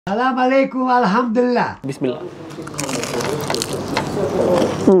সালাম আলাইকুম আলহামদুলিল্লাহ বিসমিল্লাহ।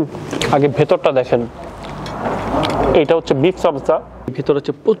 আগে ভেতরটা দেখেন, এটা হচ্ছে বিফ সামোসা। ভেতর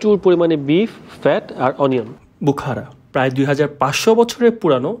হচ্ছে প্রচুর পরিমাণে বিফ, ফ্যাট আর অনিয়ন। বুখারা প্রায় 2500 বছরের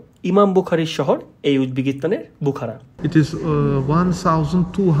পুরানো ইমাম বুখারীর শহর এই উজবেকিস্তানের Bukhara. It is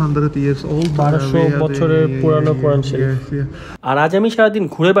 1200 years old. 1200 বছরের পুরানো কোরআন শরীফ। আর আজ আমি সারাদিন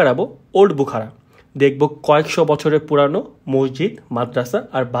ঘুরে বেড়াবো ওল্ড বুখারা, দেখব কয়েকশো বছরের পুরানো মসজিদ, মাদ্রাসা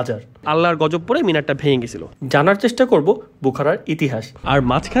আর বাজার। আল্লাহর গজব পরে মিনারটা ভেঙে গেছিল। জানার চেষ্টা করব বুখারার ইতিহাস। আর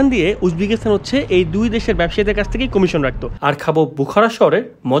মাঝখান দিয়ে উজবেকিস্তান হচ্ছে এই দুই দেশের ব্যবসায়ীদের কাছ থেকেই কমিশন রাখতো। আর খাবো বুখারা শহরের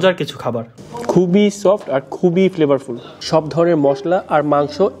মজার কিছু খাবার, খুবই সফট আর খুবই ফ্লেভারফুল। সব ধরনের মশলা আর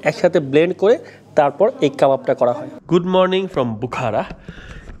মাংস একসাথে ব্লেন্ড করে তারপর এই কাবাবটা করা হয়। Good morning from Bukhara.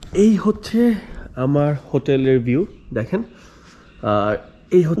 এই হচ্ছে আমার হোটেলের ভিউ, দেখেন। আর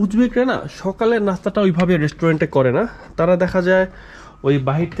এই উজবেকরা না সকালের নাস্তাটা ওইভাবে রেস্টুরেন্টে করে না, তারা দেখা যায় ওই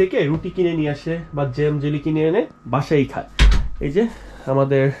বাহির থেকে রুটি কিনে নিয়ে আসে বা জ্যাম জেলি কিনে এনে বাসায় খায়। এই যে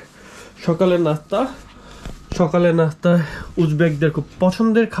আমাদের সকালের নাস্তা উজবেকদের খুব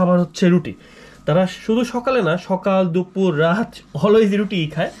পছন্দের খাবার হচ্ছে রুটি। তারা শুধু সকালে না, সকাল দুপুর রাত অলওয়েজ রুটিই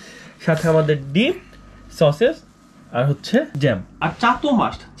খায়, সাথে আমাদের ডিম, সসেস আর হচ্ছে জ্যাম। আর চা তো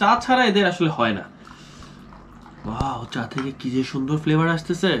মাস্ট, চা ছাড়া এদের আসলে হয় না। ওয়াও, চা থেকে কি যে সুন্দর ফ্লেভার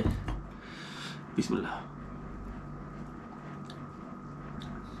আসতেছে। বিসমিল্লাহ।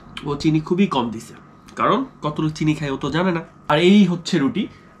 ও চিনি খুবই কম দিছে, কারণ কতটুকু চিনি খায় ও তো জানে না। আর এই হচ্ছে রুটি,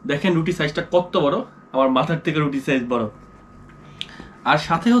 দেখেন রুটি সাইজটা কত বড়, আমার মাথার থেকে রুটি সাইজ বড়। আর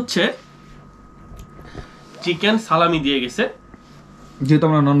সাথে হচ্ছে চিকেন সালামি দিয়ে গেছে, যেহেতু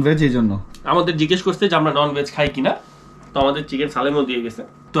আমরা নন ভেজ এই জন্য আমাদের জিজ্ঞেস করছে যে আমরা নন ভেজ খাই কিনা, তো আমাদের চিকেন সালামিও দিয়ে গেছে।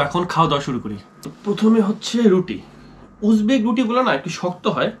 তো এখন খাওয়া দাওয়া শুরু করি। তো প্রথমে হচ্ছে রুটি। উজবেক রুটিগুলো না একটু শক্ত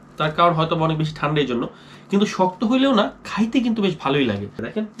হয়, তার কারণ হয়তো অনেক বেশি ঠান্ডার জন্য, কিন্তু শক্ত হইলেও না খাইতে কিন্তু বেশ ভালোই লাগে।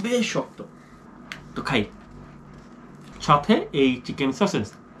 দেখেন বেশ শক্ত। তো খাই। সাথে এই চিকেন সসেস,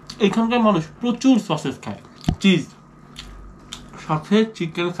 এখানকার মানুষ প্রচুর সসেস খায়, চিজ, সাথে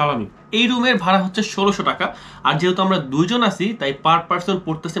চিকেন সালামি। এই রুমের ভাড়া হচ্ছে 1600 টাকা। আর যেহেতু আমরা দুইজন আছি তাই পার পার্সন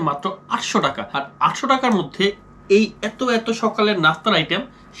পড়তেছে মাত্র 800 টাকা। আর 800 টাকার মধ্যে এই এত সকালের নাস্তার আইটেম,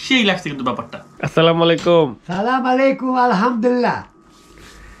 সেই লাগছে কিন্তু ব্যাপারটা। আসসালামু আলাইকুম। সালাম আলাইকুম আলহামদুলিল্লাহ।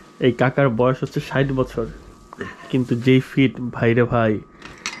 এই কাকার বয়স হচ্ছে 60 বছর, কিন্তু যেই ফিট ভাইরে ভাই।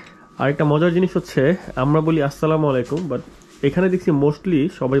 আর একটা মজার জিনিস হচ্ছে, আমরা বলি আসসালামু আলাইকুম, বাট এখানে দেখছি মোস্টলি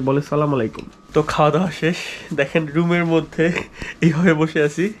সবাই বলে সালাম আলাইকুম। তো খাওয়া দাওয়া শেষ, দেখেন রুমের মধ্যে এইভাবে বসে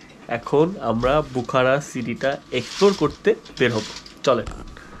আছি। এখন আমরা বুখারা সিটিটা এক্সপ্লোর করতে বের হব, চলে।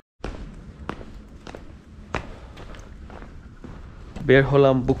 বের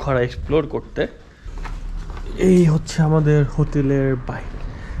হলাম বুখারা এক্সপ্লোর করতে। এই হচ্ছে আমাদের হোটেলের বাইরে।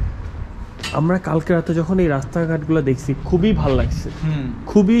 আমরা কালকে রাতে যখন এই রাস্তাঘাটগুলো দেখছি খুবই ভালো লাগছে,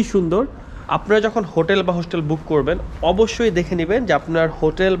 খুবই সুন্দর। আপনারা যখন হোটেল বা হোস্টেল বুক করবেন অবশ্যই দেখে নেবেন যে আপনার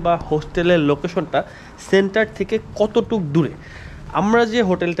হোটেল বা হোস্টেলের লোকেশনটা সেন্টার থেকে কতটুক দূরে। আমরা যে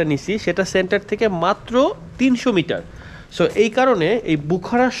হোটেলটা নিছি সেটা সেন্টার থেকে মাত্র 300 মিটার। সো এই কারণে এই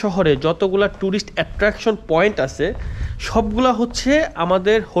বুখারা শহরে যতগুলা ট্যুরিস্ট অ্যাট্রাকশন পয়েন্ট আছে সবগুলা হচ্ছে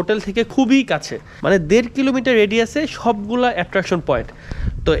আমাদের হোটেল থেকে খুবই কাছে, মানে 1.5 কিলোমিটার রেডিয়াসে সবগুলা অ্যাট্রাকশন পয়েন্ট।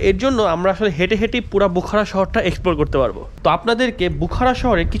 তো এর জন্য আমরা আসলে হেঁটে হেঁটেই পুরো বুখারা শহরটা এক্সপ্লোর করতে পারবো। তো আপনাদেরকে বুখারা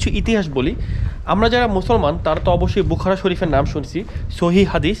শহরের কিছু ইতিহাস বলি। আমরা যারা মুসলমান তারা তো অবশ্যই বুখারা শরীফের নাম শুনছি, সহি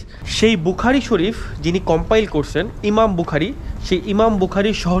হাদিস। সেই বুখারি শরীফ যিনি কম্পাইল করছেন ইমাম বুখারি, সেই ইমাম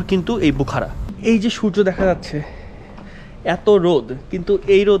বুখারির শহর কিন্তু এই বুখারা। এই যে সূর্য দেখা যাচ্ছে, এত রোদ, কিন্তু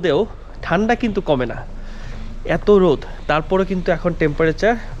এই রোদেও ঠান্ডা কিন্তু কমে না, এত রোদ। তারপরে কিন্তু এখন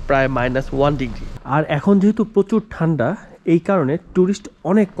টেম্পারেচার প্রায় -1 ডিগ্রি। আর এখন যেহেতু প্রচুর ঠান্ডা, এই কারণে ট্যুরিস্ট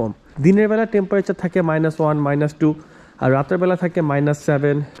অনেক কম। দিনের বেলা টেম্পারেচার থাকে -1, -2, আর রাতের বেলা থাকে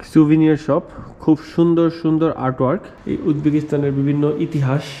 -7। সুভিনিয়ার শপ, খুব সুন্দর সুন্দর আর্টওয়ার্ক। এই উজবেকিস্তানের বিভিন্ন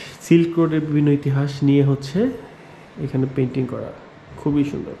ইতিহাস, সিল্ক রোডের বিভিন্ন ইতিহাস নিয়ে হচ্ছে এখানে পেন্টিং করা, খুবই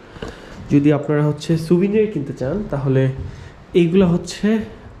সুন্দর। যদি আপনারা হচ্ছে সুভিনিয়ার কিনতে চান তাহলে এইগুলো হচ্ছে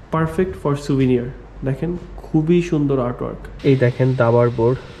পারফেক্ট ফর সুভিনিয়ার। দেখেন খুবই সুন্দর আর্টওয়ার্ক। এই দেখেন দাবার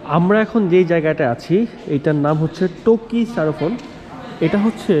বোর্ড। আমরা এখন যেই জায়গাটা আছি এইটার নাম হচ্ছে টোকি সারোফোন। এটা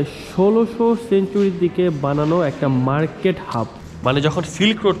হচ্ছে 1600 সেঞ্চুরির দিকে বানানো একটা মার্কেট হাব, মানে যখন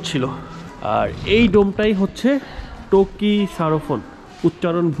সিল্ক রোড ছিল। আর এই ডোমটাই হচ্ছে টোকি সারোফোন।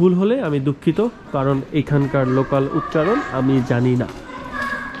 উচ্চারণ ভুল হলে আমি দুঃখিত, কারণ এখানকার লোকাল উচ্চারণ আমি জানি না।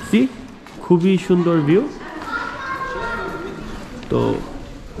 খুবই সুন্দর ভিউ। তো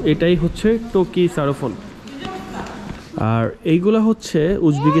এটাই হচ্ছে টোকি সারোফোন। আর এইগুলা হচ্ছে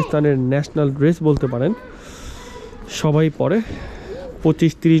উজবেকিস্তানের ন্যাশনাল ড্রেস বলতে পারেন, সবাই পরে।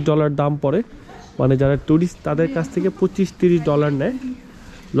 $25-30 দাম পড়ে, মানে যারা ট্যুরিস্ট তাদের কাছ থেকে $25-30 নেয়।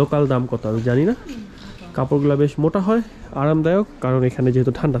 লোকাল দাম কত আমি জানি না। কাপড়গুলো বেশ মোটা হয়, আরামদায়ক, কারণ এখানে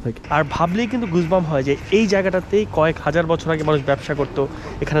যেহেতু ঠান্ডা থাকে। আর ভাবলেই কিন্তু গুজবাম হয় যে এই জায়গাটাতেই কয়েক হাজার বছর আগে মানুষ ব্যবসা করতো,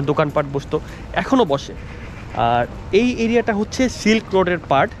 এখানে দোকানপাট বসতো, এখনও বসে। আর এই এরিয়াটা হচ্ছে সিল্ক রোডের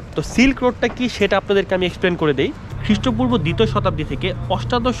পার্ট। তো সিল্ক রোডটা কি সেটা আপনাদেরকে আমি এক্সপ্লেন করে দিই। খ্রিস্টপূর্ব 2য় শতাব্দী থেকে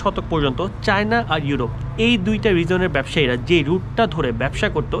 8শ শতক পর্যন্ত চায়না আর ইউরোপ এই দুইটা রিজনের ব্যবসায়ীরা যে রুটটা ধরে ব্যবসা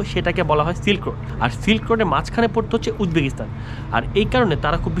করতো সেটাকে বলা হয় সিল্ক রোড। আর সিল্ক রোডের মাঝখানে পড়তো হচ্ছে উজবেকিস্তান। আর এই কারণে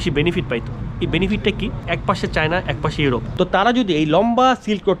তারা খুব বেশি বেনিফিট পাইতো। এই বেনিফিটটা কি, এক পাশে চায়না এক পাশে ইউরোপ। তো তারা যদি এই লম্বা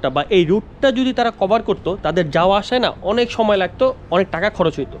সিল্ক রোডটা বা এই রুটটা যদি তারা কভার করতো, তাদের যাওয়া আসায় না অনেক সময় লাগতো, অনেক টাকা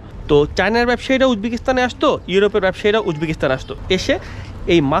খরচ হইতো। তো চায়নার ব্যবসায়ীরা উজবেকিস্তানে আসতো, ইউরোপের ব্যবসায়ীরা উজবেকিস্তান আসতো, এসে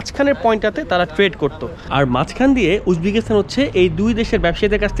এই মাঝখানের পয়েন্টটাতে তারা ট্রেড করতো। আর মাঝখান দিয়ে উজবেকিস্তান হচ্ছে এই দুই দেশের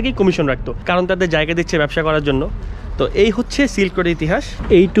ব্যবসায়ীদের কাছ থেকেই কমিশন রাখতো, কারণ তাদের জায়গা দিচ্ছে ব্যবসা করার জন্য। তো এই হচ্ছে সিল্ক রোডের ইতিহাস।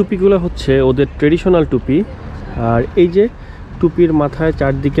 এই টুপিগুলো হচ্ছে ওদের ট্রেডিশনাল টুপি। আর এই যে টুপির মাথায়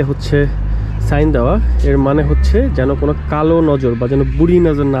চারদিকে হচ্ছে সাইন দেওয়া, এর মানে হচ্ছে যেন কোনো কালো নজর বা যেন বুড়ি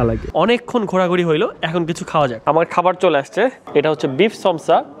নজর না লাগে। অনেকক্ষণ ঘোরাঘুরি হইলো, এখন কিছু খাওয়া যাক। আমার খাবার চলে আসছে, এটা হচ্ছে বিফ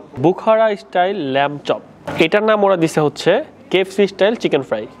সমসা, বুখারা স্টাইল ল্যাম্ব চপ। এটার নাম ওরা দিছে হচ্ছে কেএফসি স্টাইল চিকেন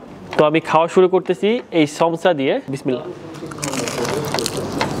ফ্রাই। তো আমি খাওয়া শুরু করতেছি এই সমসা দিয়ে। বিসমিল্লাহ।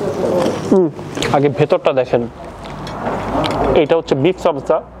 আগে ভেতরটা দেখেন, এটা হচ্ছে বিফ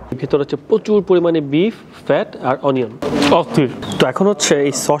সমসা। ভেতর হচ্ছে প্রচুর পরিমাণে বিফ, ফ্যাট আর অনিয়ন। অস্থির। তো এখন হচ্ছে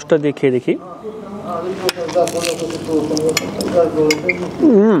এই সসটা দিয়ে খেয়ে দেখি।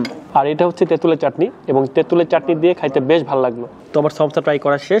 আর এটা হচ্ছে তেঁতুলের চাটনি, এবং তেঁতুলের চাটনি দিয়ে খাইতে বেশ ভালো লাগলো। তো আমার সমসা ট্রাই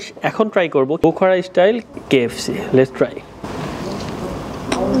করা শেষ, এখন ট্রাই করবো Bukhara style KFC. Let's try.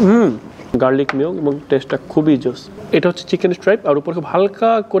 Garlic milk এবং টেস্টটা খুবই জোস। এটা হচ্ছে চিকেন স্ট্রাইপ, আর উপরে খুব হালকা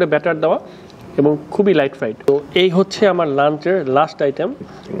করে ব্যাটার দেওয়া এবং খুবই লাইট ফ্রাইড। তো এই হচ্ছে আমার লাঞ্চের last item,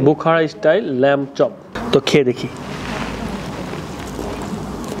 Bukhara style lamb chop. তো খেয়ে দেখি।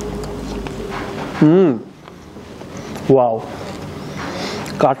 ওয়াও,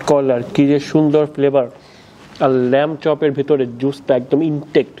 কাঠকলার কি যে সুন্দর ফ্লেভার, আর ল্যাম্ব চপের ভিতরে জুসটা একদম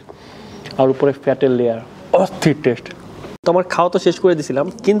ইনটেক্ট, আর উপরে ফ্যাটের লেয়ার। অস্থির টেস্ট। তো আমার খাওয়া তো শেষ করে দিয়েছিলাম,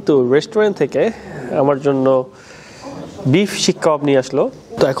 কিন্তু রেস্টুরেন্ট থেকে আমার জন্য বিফ শিক কাবাব নিয়ে আসলো।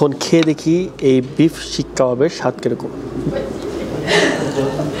 তো এখন খেয়ে দেখি এই বিফ শিক কাবাবের স্বাদ কিরকম।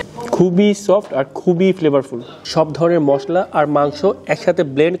 খুবই সফট আর খুবই ফ্লেভারফুল। সব ধরনের মশলা আর মাংস একসাথে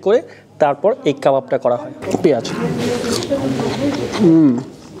ব্লেন্ড করে তারপর এই কাবাবটা করা হয়। পেঁয়াজ,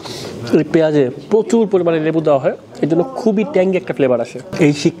 এই পেঁয়াজে প্রচুর পরিমাণে লেবু দেওয়া হয়, এই জন্য খুবই ট্যাঙ্গি একটা ফ্লেভার আসে।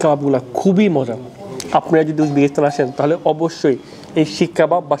 এই শিক কাবাবগুলো খুবই মজা। আপনারা যদি উজবেকিস্তান আসেন তাহলে অবশ্যই এই শিক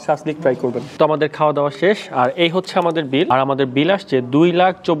কাবাব বা শাসলিক ট্রাই করবেন। তো আমাদের খাওয়া দাওয়া শেষ, আর এই হচ্ছে আমাদের বিল। আর আমাদের বিল আসছে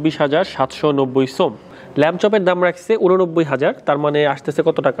 2,24,790 সোম। ল্যাম্ব চপের দাম রাখছে 89,000, তার মানে আসতেছে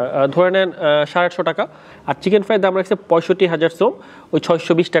কত টাকা, ধরে নেন 850 টাকা। আর চিকেন ফ্রাইয়ের দাম রাখছে 65,000 সোম, ওই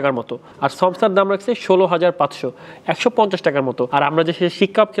 620 টাকার মতো। আর সমসার দাম রাখছে 16,500, 150 টাকার মতো। আর আমরা যে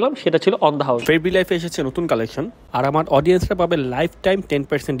শিক কাবাব খেলাম সেটা ছিল অন দ্য হাউস। ফেরবি লাইফে এসেছে নতুন কালেকশন, আর আমার অডিয়েন্সরা পাবে লাইফ টাইম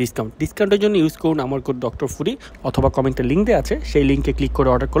 10% ডিসকাউন্ট। ডিসকাউন্টের জন্য ইউজ করুন আমার কোড ডক্টর ফুডি, অথবা কমেন্টে লিঙ্ক দেওয়া আছে, সেই লিঙ্কে ক্লিক করে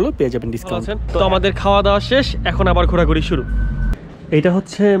অর্ডার করলেও পেয়ে যাবেন ডিসকাউন্ট। তো আমাদের খাওয়া দাওয়া শেষ, এখন আবার ঘোরাঘুরি শুরু। এটা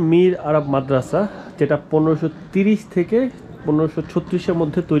হচ্ছে মীর আরব মাদ্রাসা, যেটা 1530 থেকে 1536-এর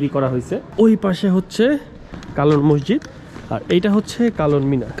মধ্যে তৈরি করা হয়েছে। ওই পাশে হচ্ছে কালন মসজিদ, আর এইটা হচ্ছে কালন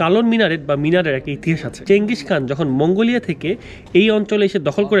মিনার। কালন মিনারের বা মিনারের একটা ইতিহাস আছে। চেঙ্গিস খান যখন মঙ্গোলিয়া থেকে এই অঞ্চলে এসে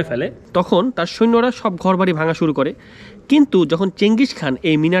দখল করে ফেলে, তখন তার সৈন্যরা সব ঘরবাড়ি ভাঙা শুরু করে। কিন্তু যখন চেঙ্গিস খান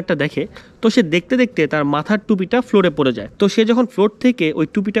এই মিনারটা দেখে, তো সে দেখতে দেখতে তার মাথার টুপিটা ফ্লোরে পড়ে যায়। তো সে যখন ফ্লোর থেকে ওই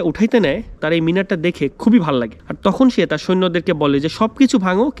টুপিটা উঠাইতে নেয়, তার এই মিনারটা দেখে খুবই ভালো লাগে। আর তখন সে তার সৈন্যদেরকে বলে যে সবকিছু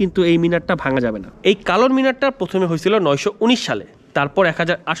ভাঙো, কিন্তু এই মিনারটা ভাঙা যাবে না। এই কালন মিনারটা প্রথমে হয়েছিল 919 সালে, তারপর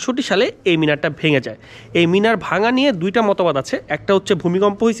 1068 সালে এই মিনারটা ভেঙে যায়। এই মিনার ভাঙা নিয়ে দুইটা মতবাদ আছে, একটা হচ্ছে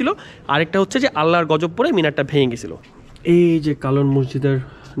ভূমিকম্প হয়েছিল, আরেকটা হচ্ছে যে আল্লাহর গজব পড়ে মিনারটা ভেঙে গেছিল। এই যে কালন মসজিদের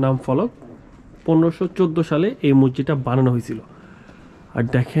নাম ফলক, 1514 সালে এই মসজিদটা বানানো হয়েছিল। আর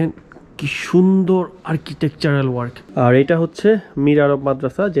দেখেন কি সুন্দর আর্কিটেকচারাল ওয়ার্ক। আর এটা হচ্ছে মীর আরব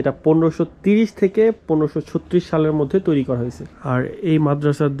মাদ্রাসা, যেটা 1530 থেকে 1536 সালের মধ্যে তৈরি করা হয়েছে। আর এই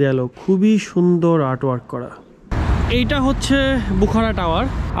মাদ্রাসার দেয়ালও খুবই সুন্দর আর্ট ওয়ার্ক করা। এইটা হচ্ছে বুখারা টাওয়ার,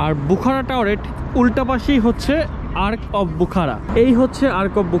 আর বুখারা টাওয়ারের উল্টা পাশেই হচ্ছে আর্ক অফ বুখারা। এই হচ্ছে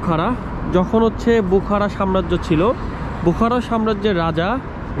আর্ক অফ বুখারা। যখন হচ্ছে বুখারা সাম্রাজ্য ছিল, বুখারা সাম্রাজ্যের রাজা,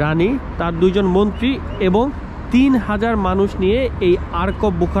 রানী, তার 2জন মন্ত্রী এবং 3000 মানুষ নিয়ে এই আর্ক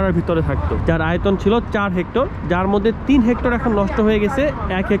অফ বুখারার ভিতরে থাকতো, যার আয়তন ছিল 4 হেক্টর, যার মধ্যে 3 হেক্টর এখন নষ্ট হয়ে গেছে,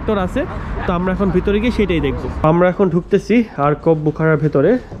 1 হেক্টর আছে। তো আমরা এখন ভিতরে গিয়ে সেটাই দেখবো। আমরা এখন ঢুকতেছি আর্ক অফ বুখারার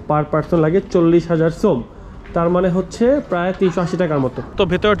ভেতরে। পার পার্সন লাগে 40,000 সোম, তার মানে হচ্ছে প্রায় 380 টাকার মতো। তো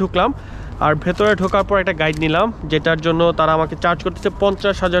ভেতরে ঢুকলাম, আর ভেতরে ঢোকার পর একটা গাইড নিলাম, যেটার জন্য তারা আমাকে চার্জ করতেছে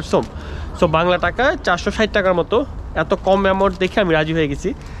 50,000 সোম। সো বাংলা টাকায় 460 টাকার মতো। এত কম অ্যামাউন্ট দেখে আমি রাজি হয়ে গেছি।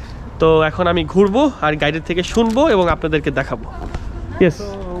 তো এখন আমি ঘুরবো আর গাইডের থেকে শুনবো এবং আপনাদেরকে দেখাবো। Yes,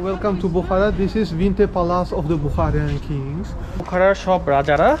 Welcome to Bukhara. This is Winter Palace of the Bukharian kings. বুখারার সব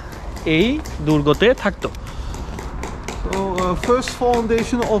রাজারা এই দুর্গতে থাকতো। So, first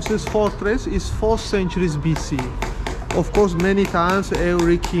foundation of this fortress is 4th centuries BC. Of course, many times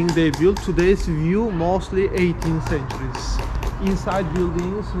every king they built. Today's view mostly 18th centuries. Inside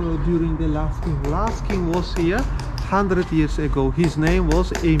buildings during the last king was here 100 years ago. His name was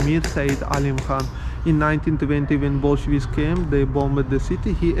Emir Said Alim Khan. In 1920, when Bolsheviks came, they bombed the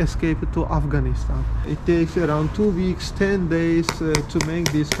city. He escaped to Afghanistan. It takes around 2 weeks, 10 days to make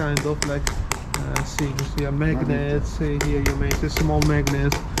this kind of like things. Yeah, magnets. Here you make a small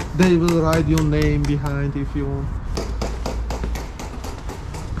magnets. They will write your name behind if you want.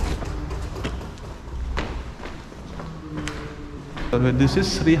 This is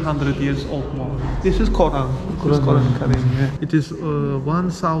 300 years old model. This is Quran. This is Quran Karim. Yeah. It is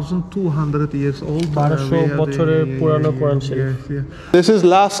 1,200 years old. 1200 বছরের পুরানো কোরআন শরীফ। This is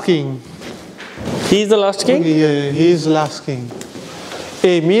last king. He is the last king? Yeah, he is last king.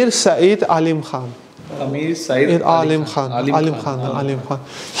 Emir Said Alim Khan. Amir Said Alim Khan. Alim Khan.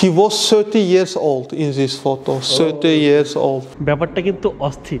 He was 30 years old in this photo. 30 years old. ব্যাপারটা কিন্তু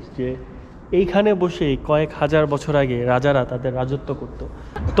অস্থির যে এইখানে বসে কয়েক হাজার বছর আগে রাজারা তাদের রাজত্ব করত।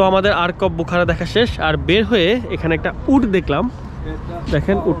 তো আমাদের আরকব বুখারা দেখা শেষ, আর বের হয়ে এখানে একটা উট দেখলাম।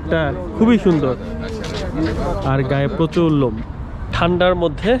 দেখেন উটটা খুবই সুন্দর আর গায়ে প্রচুর লোম। ঠান্ডার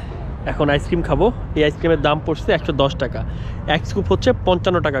মধ্যে এখন আইসক্রিম খাবো। এই আইসক্রিমের দাম পড়ছে 110 টাকা, এক স্কুপ হচ্ছে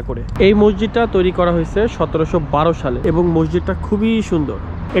 55 টাকা করে। এই মসজিদটা তৈরি করা হয়েছে 1712 সালে এবং মসজিদটা খুবই সুন্দর।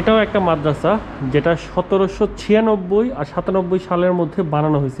 এটাও একটা মাদ্রাসা যেটা 1796 আর 97 সালের মধ্যে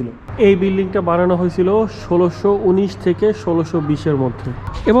বানানো হয়েছিল। এই বিল্ডিংটা বানানো হয়েছিল 1619 থেকে 1620-এর মধ্যে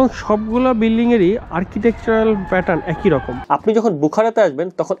এবং সবগুলা বিল্ডিংয়েরই আর্কিটেকচারাল প্যাটার্ন একই রকম। আপনি যখন বুখারাতে আসবেন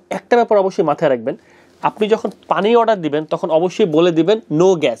তখন একটা ব্যাপার অবশ্যই মাথায় রাখবেন, আপনি যখন পানি অর্ডার দিবেন তখন অবশ্যই বলে দিবেন নো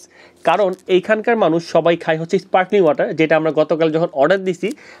গ্যাস, কারণ এইখানকার মানুষ সবাই খায় হচ্ছে স্পার্কলিং ওয়াটার, যেটা আমরা গতকাল যখন অর্ডার দিছি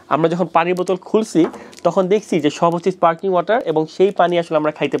আমরা যখন পানির বোতল খুলছি তখন দেখছি যে সব হচ্ছে স্পার্কলিং ওয়াটার এবং সেই পানি আসলে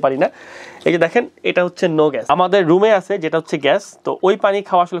আমরা খাইতে পারি না। এই যে দেখেন এটা হচ্ছে নো গ্যাস। আমাদের রুমে আছে যেটা হচ্ছে গ্যাস, তো ওই পানি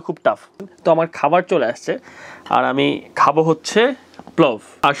খাওয়া আসলে খুব টাফ। তো আমার খাবার চলে আসছে আর আমি খাবো হচ্ছে প্লভ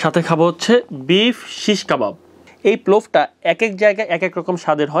আর সাথে খাবো হচ্ছে বিফ শিশ কাবাব। এই প্লোভটা এক এক জায়গায় এক এক রকম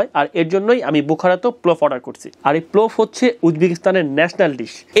স্বাদের হয় আর এর জন্যই আমি বুখারাতেও প্লোভ অর্ডার করছি। আর এই প্লোভ হচ্ছে উজবেকিস্তানের ন্যাশনাল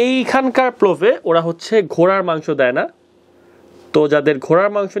ডিশ। এইখানকার প্লোভে ওরা হচ্ছে ঘোড়ার মাংস দেয় না, তো যাদের ঘোড়ার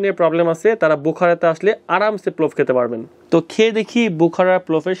মাংস নিয়ে প্রবলেম আছে তারা বুখারাতে আসলে আরামসে প্লোভ খেতে পারবেন। তো খেয়ে দেখি বুখারার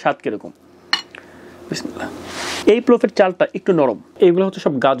প্লোভের স্বাদ কিরকম। বিসমিল্লাহ। এই প্লোভের চালটা একটু নরম। এইগুলো হচ্ছে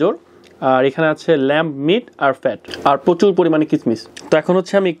সব গাজর আর এখানে আছে ল্যাম্প মিট আর ফ্যাট আর প্রচুর পরিমাণে কিশমিশ। তো এখন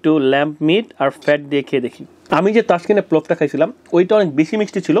হচ্ছে আমি একটু ল্যাম্প মিট আর ফ্যাট দিয়ে খেয়ে দেখি। আমি যে তাসকিনের প্লোভটা খাইছিলাম ওইটা অনেক বেশি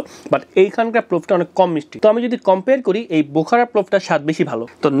মিষ্টি ছিল, বাট এইখানকার প্লোভটা অনেক কম মিষ্টি। তো আমি যদি কম্পেয়ার করি এই বুখারার প্লোভটার স্বাদ বেশি ভালো।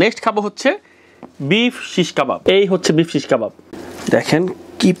 তো নেক্সট খাবো হচ্ছে বিফ শিশ কাবাব। এই হচ্ছে বিফ শিশ কাবাব, দেখেন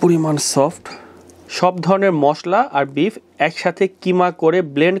কি পরিমাণ সফট। সব ধরনের মশলা আর বিফ একসাথে কিমা করে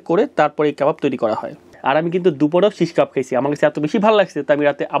ব্লেন্ড করে তারপর এই কাবাব তৈরি করা হয়। আর আমি কিন্তু দুপুরেও শিশ কাবাব খাইছি, আমার কাছে এত বেশি ভালো লাগছে তাই আমি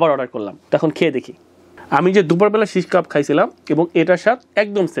রাতে আবার অর্ডার করলাম। তখন খেয়ে দেখি। আমি যে দুপুরবেলা শিশ কাবাব খাইছিলাম এবং এটার স্বাদ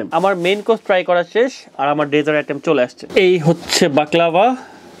একদম সেম। আমার মেইন কোর্স ট্রাই করা শেষ আর আমার ডেজার্ট আইটেম চলে আসছে। এই হচ্ছে বাকলাভা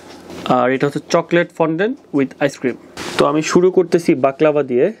আর এটা হচ্ছে চকলেট ফন্ডেন্ট উইথ আইসক্রিম। তো আমি শুরু করতেছি বাকলাভা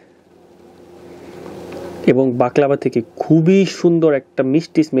দিয়ে এবং বাকলাভা থেকে খুবই সুন্দর একটা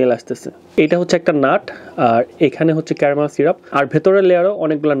মিষ্টি স্মেল আসতেছে। এটা হচ্ছে একটা নাট আর এখানে হচ্ছে ক্যারামেল সিরাপ আর ভেতরের লেয়ারও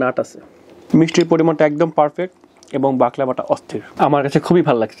অনেকগুলো নাট আছে। মিষ্টির পরিমাণটা একদম পারফেক্ট এবং বাকলাভাটা অস্থির, আমার কাছে খুবই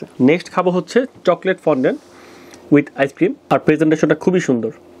ভালো লাগছে। নেক্সট খাবো হচ্ছে চকলেট ফন্ডেন্ট উইথ আইসক্রিম আর প্রেজেন্টেশনটা খুবই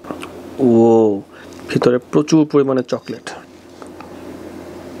সুন্দর। ও ভিতরে প্রচুর পরিমাণে চকলেট,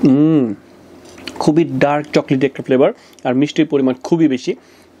 খুবই ডার্ক চকলেট একটা ফ্লেভার আর মিষ্টির পরিমাণ খুবই বেশি।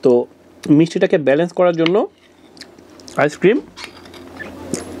 তো মিষ্টিটাকে ব্যালেন্স করার জন্য আইসক্রিম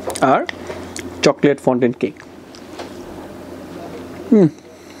আর চকলেট ফন্ডেন্ট কেক।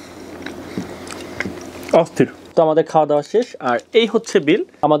 অস্থির। তো আমাদের খাওয়া দাওয়া শেষ আর এই হচ্ছে বিল।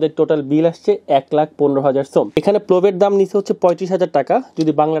 আমাদের টোটাল বিল আসছে 1,15,000 সোম। এখানে প্লোভের দাম নিচে হচ্ছে 35,000 টাকা,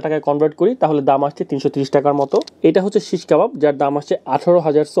 যদি বাংলা টাকায় কনভার্ট করি তাহলে দাম আসছে 330 টাকার মতো। এটা হচ্ছে শিশ কাবাব যার দাম আসছে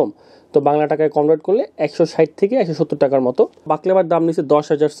 18,000 সোম, তো বাংলা টাকায় কনভার্ট করলে 160 থেকে 170 টাকার মতো। বাকলাভার দাম নিচ্ছে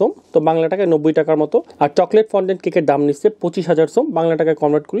 10,000 সোম, তো বাংলা টাকায় 90 টাকার মতো। আর চকলেট ফন্ডেন্ট কেকের দাম নিচ্ছে 25,000 সোম, বাংলা টাকায়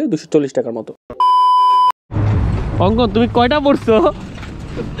কনভার্ট করলে 240 টাকার মতো। অঙ্কন তুমি কয়টা পড়ছো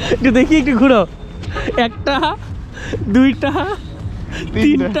একটু দেখি, একটু ঘুরো। 1টা 2টা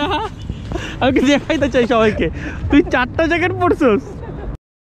 3টা আমি দেখাইতে চাই সবাইকে তুই 4টা জ্যাকেট পরছস